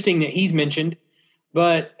 It's interesting that he's mentioned,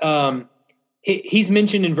 but he's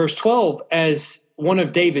mentioned in verse 12 as one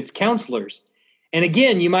of David's counselors. And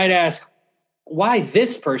again, you might ask, why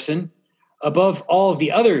this person above all of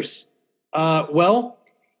the others? Well,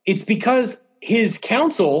 it's because his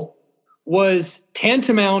counsel was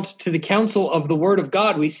tantamount to the counsel of the word of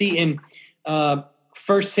God. We see in 1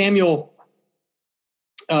 Samuel,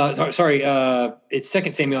 it's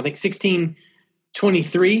 2 Samuel, I think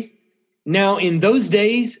 16:23. Now in those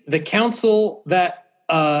days, the counsel that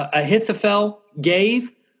Ahithophel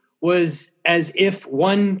gave was as if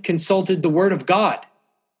one consulted the word of God.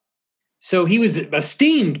 So he was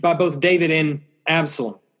esteemed by both David and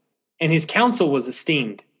Absalom, and his counsel was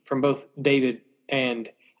esteemed from both David and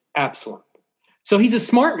Absalom. So he's a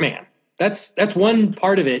smart man. That's one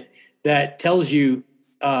part of it that tells you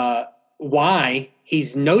why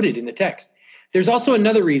he's noted in the text. There's also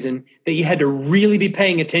another reason that you had to really be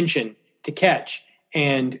paying attention to catch,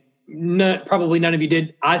 and probably none of you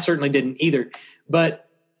did. I certainly didn't either. But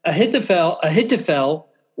Ahithophel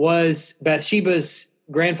was Bathsheba's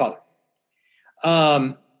grandfather.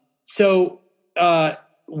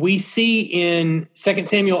 We see in 2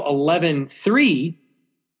 Samuel 11:3,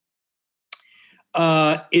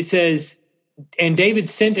 it says, and David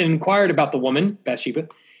sent and inquired about the woman, Bathsheba,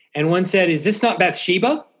 and one said, is this not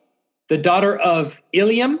Bathsheba, the daughter of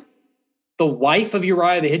Eliam, the wife of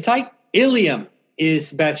Uriah the Hittite? Eliam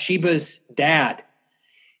is Bathsheba's dad.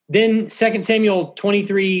 Then 2 Samuel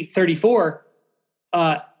 23:34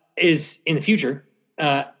 is in the future.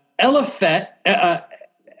 Eliphelet,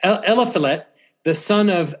 the son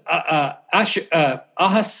of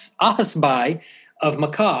Ahasbai of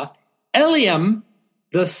Maacah, Eliam,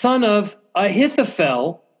 the son of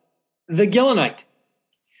Ahithophel, the Gilonite.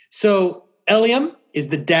 So Eliam is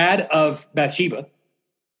the dad of Bathsheba.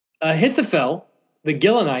 Ahithophel, the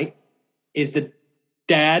Gilonite, is the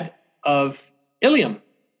dad of Eliam.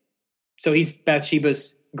 So he's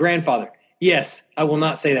Bathsheba's grandfather. Yes, I will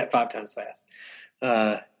not say that 5 times fast.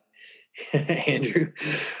 Andrew.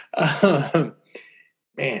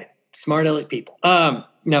 Man, smart aleck people.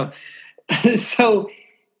 No. So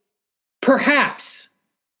perhaps,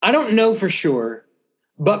 I don't know for sure,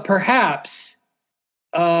 but perhaps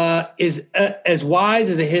is as wise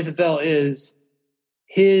as Ahithophel is,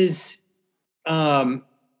 his memory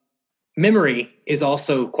is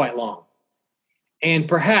also quite long. And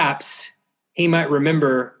perhaps he might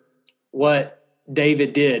remember what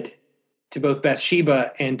David did to both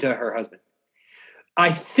Bathsheba and to her husband.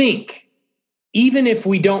 I think, even if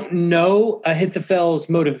we don't know Ahithophel's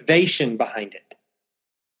motivation behind it,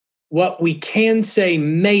 what we can say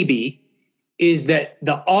maybe is that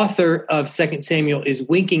the author of 2 Samuel is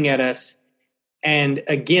winking at us, and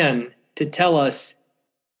again, to tell us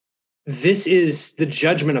this is the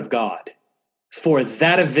judgment of God for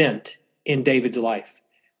that event in David's life,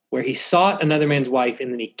 where he sought another man's wife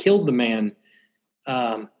and then he killed the man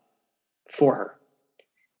for her.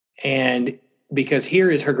 And because here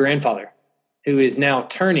is her grandfather, who is now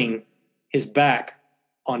turning his back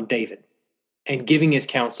on David and giving his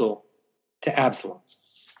counsel to Absalom.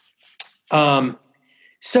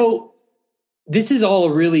 So this is all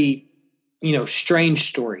a really, strange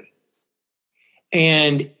story.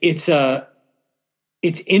 And it's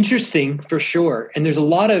interesting for sure. And there's a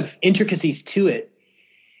lot of intricacies to it.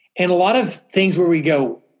 And a lot of things where we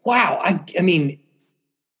go, wow, I mean,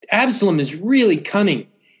 Absalom is really cunning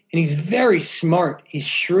and he's very smart. He's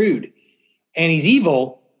shrewd and he's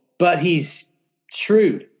evil, but he's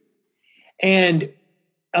shrewd. And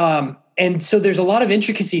so there's a lot of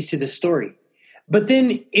intricacies to the story. But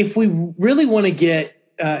then if we really want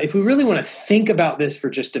to think about this for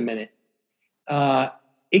just a minute,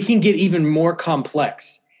 it can get even more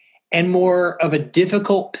complex. and more of a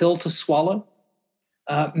difficult pill to swallow,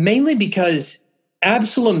 mainly because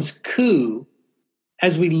Absalom's coup,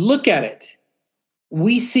 as we look at it,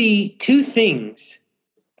 we see two things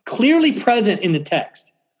clearly present in the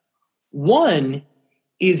text. One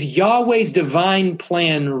is Yahweh's divine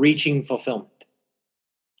plan reaching fulfillment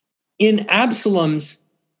in Absalom's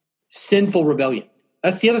sinful rebellion.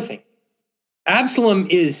 That's the other thing. Absalom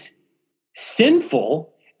is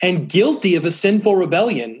sinful and guilty of a sinful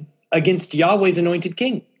rebellion against Yahweh's anointed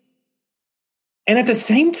king. And at the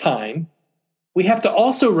same time, we have to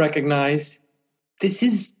also recognize this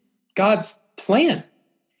is God's plan.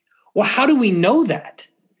 Well, how do we know that?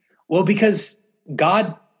 Well, because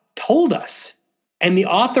God told us, and the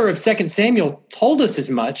author of 2 Samuel told us as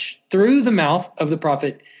much through the mouth of the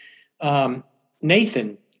prophet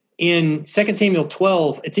Nathan in 2 Samuel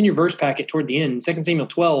 12. It's in your verse packet toward the end, 2 Samuel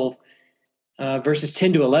 12, verses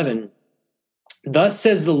 10 to 11. Thus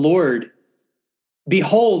says the Lord,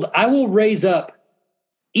 behold, I will raise up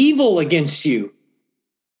evil against you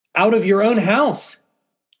out of your own house,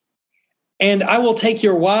 and I will take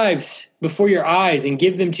your wives before your eyes and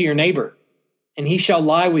give them to your neighbor, and he shall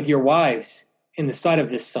lie with your wives in the sight of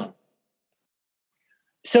this son.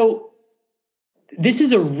 So this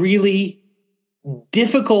is a really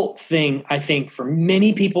difficult thing, I think, for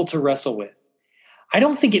many people to wrestle with. I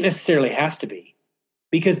don't think it necessarily has to be,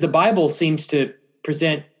 because the Bible seems to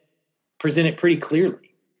present it pretty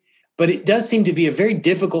clearly. But it does seem to be a very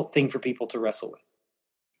difficult thing for people to wrestle with.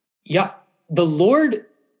 Yeah, the Lord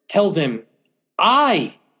tells him,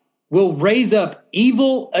 I will raise up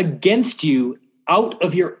evil against you out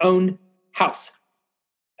of your own house.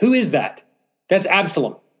 Who is that? That's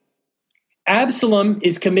Absalom. Absalom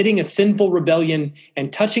is committing a sinful rebellion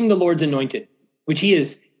and touching the Lord's anointed, which he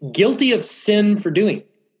is guilty of sin for doing.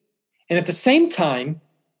 And at the same time,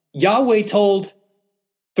 Yahweh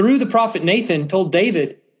through the prophet Nathan, told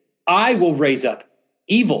David, I will raise up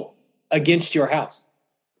evil against your house.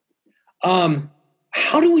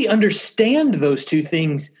 How do we understand those two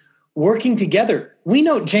things working together? We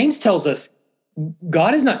know James tells us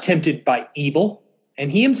God is not tempted by evil, and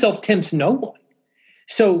he himself tempts no one.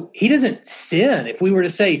 So he doesn't sin. If we were to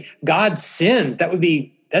say God sins,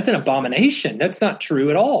 that's an abomination. That's not true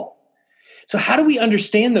at all. So how do we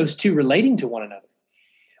understand those two relating to one another?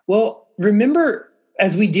 Well, remember,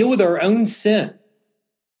 as we deal with our own sin,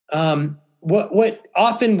 what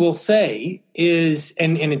often we'll say is,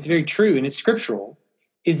 and it's very true and it's scriptural,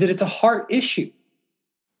 is that it's a heart issue,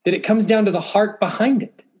 that it comes down to the heart behind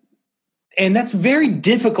it. And that's very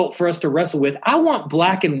difficult for us to wrestle with. I want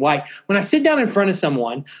black and white. When I sit down in front of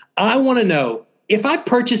someone, I want to know, if I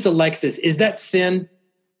purchase a Lexus, is that sin?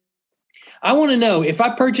 I want to know, if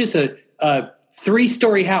I purchase a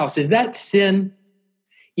 3-story house, is that sin?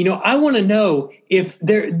 I want to know if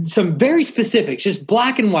there are some very specifics, just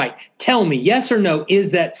black and white. Tell me, yes or no,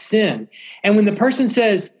 is that sin? And when the person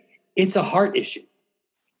says it's a heart issue,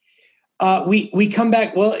 we come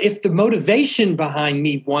back, well, if the motivation behind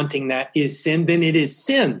me wanting that is sin, then it is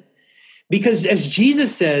sin. Because as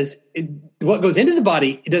Jesus says, what goes into the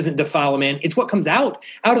body, it doesn't defile a man. It's what comes out.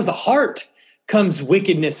 Out of the heart comes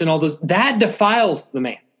wickedness and all those. That defiles the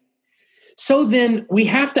man. So then we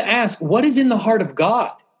have to ask, what is in the heart of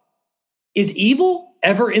God? Is evil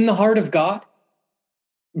ever in the heart of God?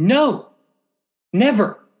 No,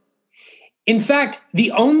 never. In fact,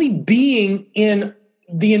 the only being in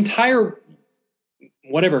the entire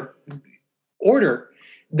order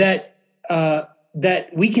that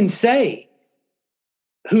we can say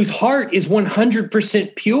whose heart is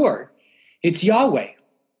 100% pure, it's Yahweh.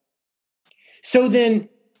 So then,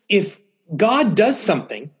 if God does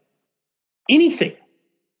something, anything,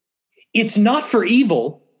 it's not for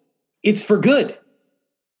evil, it's for good.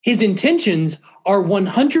 His intentions are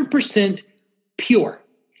 100% pure.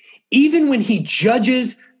 Even when he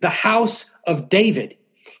judges the house of David,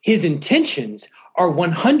 his intentions are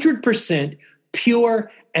 100%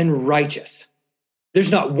 pure and righteous.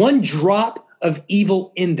 There's not one drop of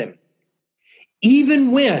evil in them.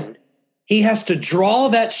 Even when he has to draw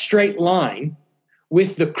that straight line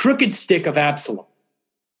with the crooked stick of Absalom.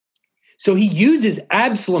 So he uses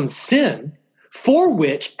Absalom's sin, for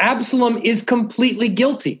which Absalom is completely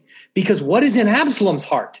guilty. Because what is in Absalom's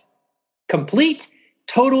heart? Complete,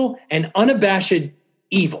 total, and unabashed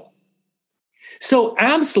evil. So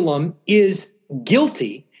Absalom is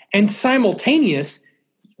guilty, and simultaneous,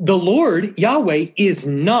 the Lord, Yahweh, is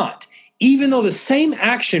not, even though the same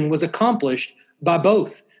action was accomplished by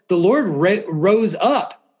both. The Lord rose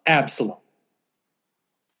up Absalom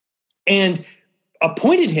and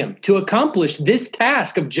appointed him to accomplish this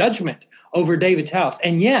task of judgment over David's house.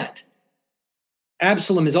 And yet,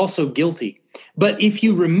 Absalom is also guilty. But if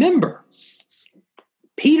you remember,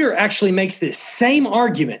 Peter actually makes this same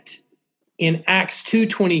argument in Acts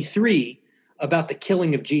 2:23 about the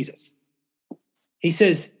killing of Jesus. He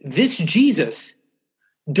says, this Jesus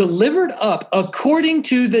delivered up according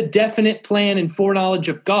to the definite plan and foreknowledge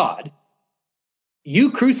of God,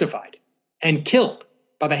 you crucified and killed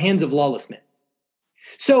by the hands of lawless men.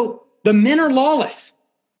 So the men are lawless,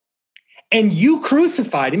 and you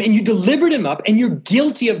crucified him and you delivered him up, and you're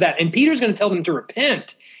guilty of that. And Peter's going to tell them to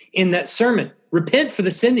repent in that sermon. Repent for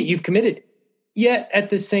the sin that you've committed. Yet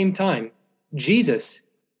at the same time, Jesus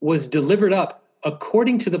was delivered up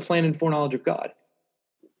according to the plan and foreknowledge of God.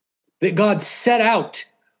 That God set out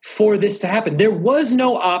for this to happen. There was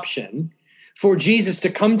no option for Jesus to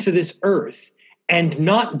come to this earth and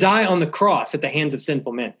not die on the cross at the hands of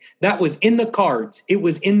sinful men. That was in the cards. It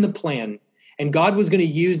was in the plan. And God was going to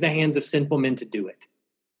use the hands of sinful men to do it.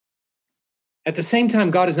 At the same time,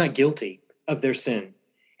 God is not guilty of their sin.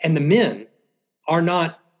 And the men are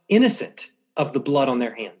not innocent of the blood on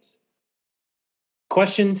their hands.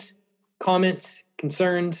 Questions, comments,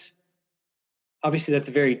 concerns? Obviously, that's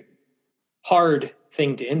a very hard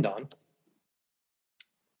thing to end on.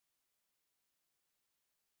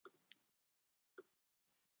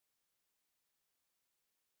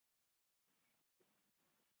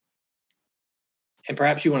 And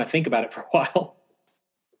perhaps you want to think about it for a while.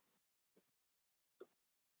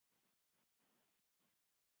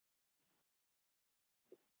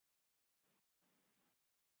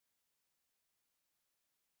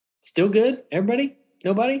 Still good? Everybody?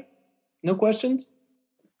 Nobody? No questions?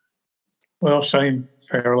 Well, same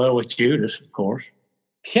parallel with Judas, of course.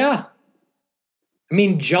 Yeah. I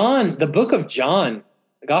mean, John, the book of John,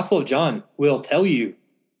 the Gospel of John will tell you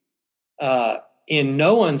in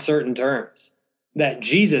no uncertain terms that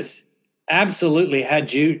Jesus absolutely had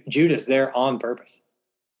Judas there on purpose.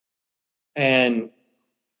 And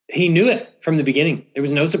he knew it from the beginning. There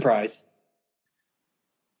was no surprise.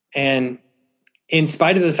 And in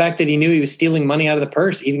spite of the fact that he knew he was stealing money out of the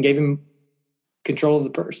purse, he even gave him control of the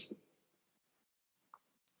purse.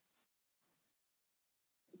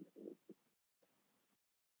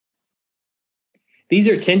 These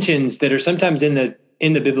are tensions that are sometimes in the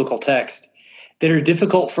biblical text that are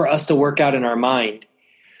difficult for us to work out in our mind.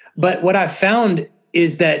 But what I've found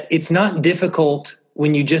is that it's not difficult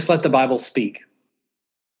when you just let the Bible speak.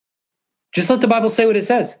 Just let the Bible say what it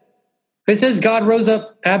says. If it says God rose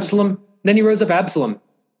up Absalom, then he rose up Absalom.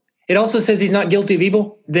 It also says he's not guilty of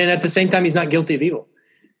evil, then at the same time he's not guilty of evil.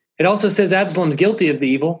 It also says Absalom's guilty of the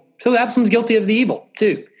evil, so Absalom's guilty of the evil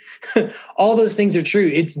too. All those things are true.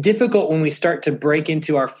 It's difficult when we start to break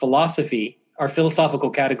into our philosophy, our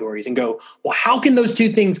philosophical categories, and go, well, how can those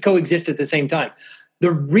two things coexist at the same time?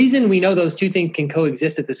 The reason we know those two things can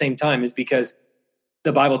coexist at the same time is because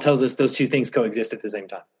the Bible tells us those two things coexist at the same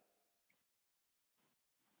time.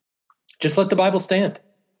 Just let the Bible stand.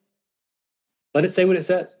 Let it say what it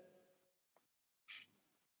says.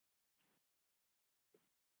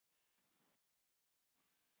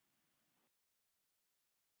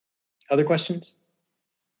 Other questions?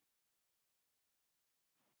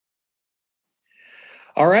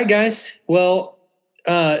 All right, guys. Well,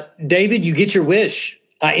 David, you get your wish.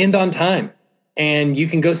 I end on time, and you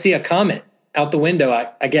can go see a comet out the window,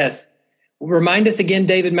 I guess. Remind us again,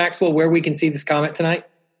 David Maxwell, where we can see this comet tonight.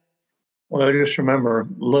 Well, just remember,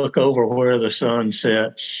 look over where the sun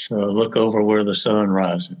sets, look over where the sun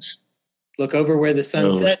rises. Look over where the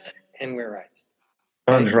sun sets and where it rises.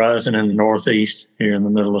 Sun's rising in the northeast here in the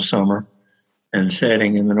middle of summer and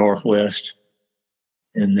setting in the northwest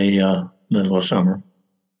in the middle of summer.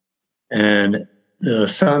 And the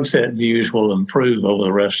sunset views will improve over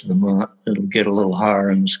the rest of the month. It'll get a little higher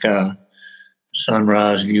in the sky.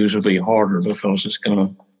 Sunrise views will be harder because it's going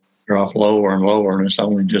to drop lower and lower, and it's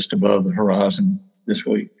only just above the horizon this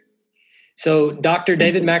week. So Dr.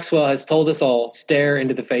 David Maxwell has told us all, stare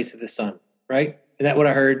into the face of the sun, right? Is that what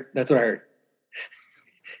I heard? That's what I heard.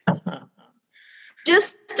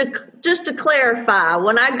 Just to clarify,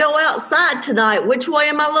 when I go outside tonight, which way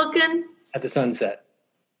am I looking? At the sunset.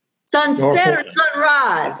 Sunset or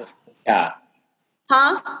sunrise? Yeah.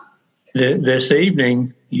 Huh? This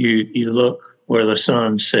evening, you look where the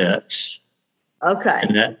sun sets. Okay.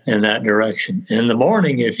 In that direction. In the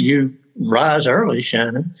morning, if you rise early,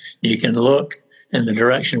 Shannon, you can look in the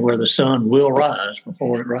direction where the sun will rise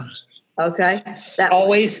before it rises. Okay.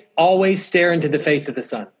 Always stare into the face of the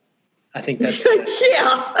sun. I think that's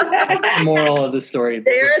the moral of the story.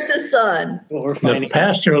 Stare at the sun. What we're finding. The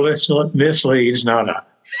pastor misleads, not I.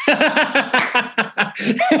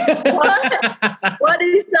 What? What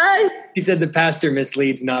did he say? He said the pastor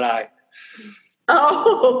misleads, not I.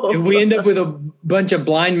 Oh, If we end up with a bunch of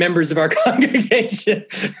blind members of our congregation,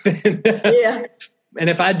 yeah. And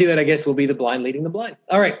if I do it, I guess we'll be the blind leading the blind.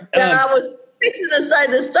 All right. I was fixing to say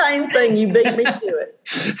the same thing. You beat me to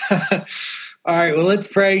it. All right. Well, let's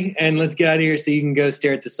pray and let's get out of here so you can go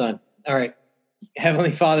stare at the sun. All right.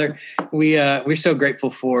 Heavenly Father, we're so grateful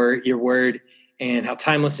for your word and how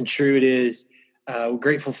timeless and true it is. We're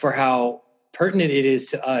grateful for how pertinent it is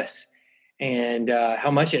to us and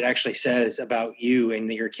how much it actually says about you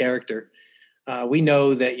and your character. We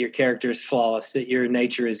know that your character is flawless, that your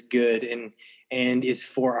nature is good and is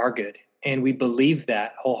for our good. And we believe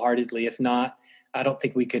that wholeheartedly. If not, I don't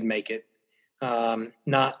think we could make it,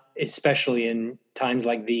 not especially in times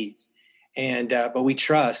like these. But we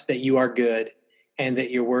trust that you are good and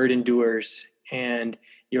that your word endures and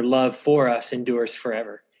your love for us endures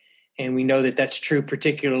forever. And we know that that's true,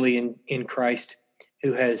 particularly in Christ,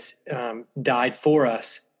 who has died for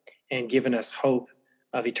us and given us hope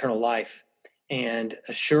of eternal life and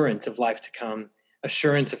assurance of life to come,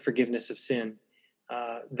 assurance of forgiveness of sin.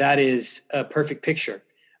 That is a perfect picture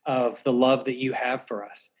of the love that you have for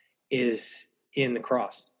us is in the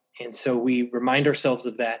cross. And so we remind ourselves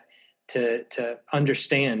of that to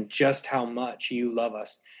understand just how much you love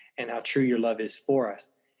us and how true your love is for us.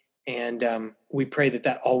 And we pray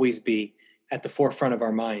that always be at the forefront of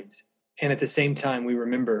our minds. And at the same time, we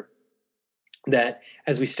remember that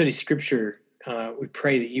as we study Scripture, we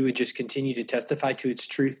pray that you would just continue to testify to its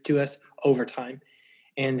truth to us over time.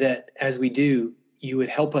 And that as we do, you would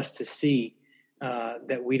help us to see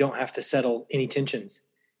that we don't have to settle any tensions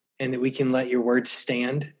and that we can let your word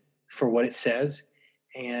stand for what it says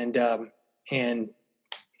and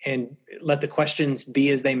let the questions be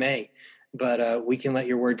as they may. But we can let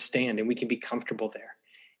your word stand and we can be comfortable there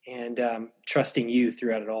and trusting you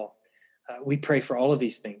throughout it all. We pray for all of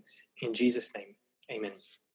these things in Jesus' name. Amen.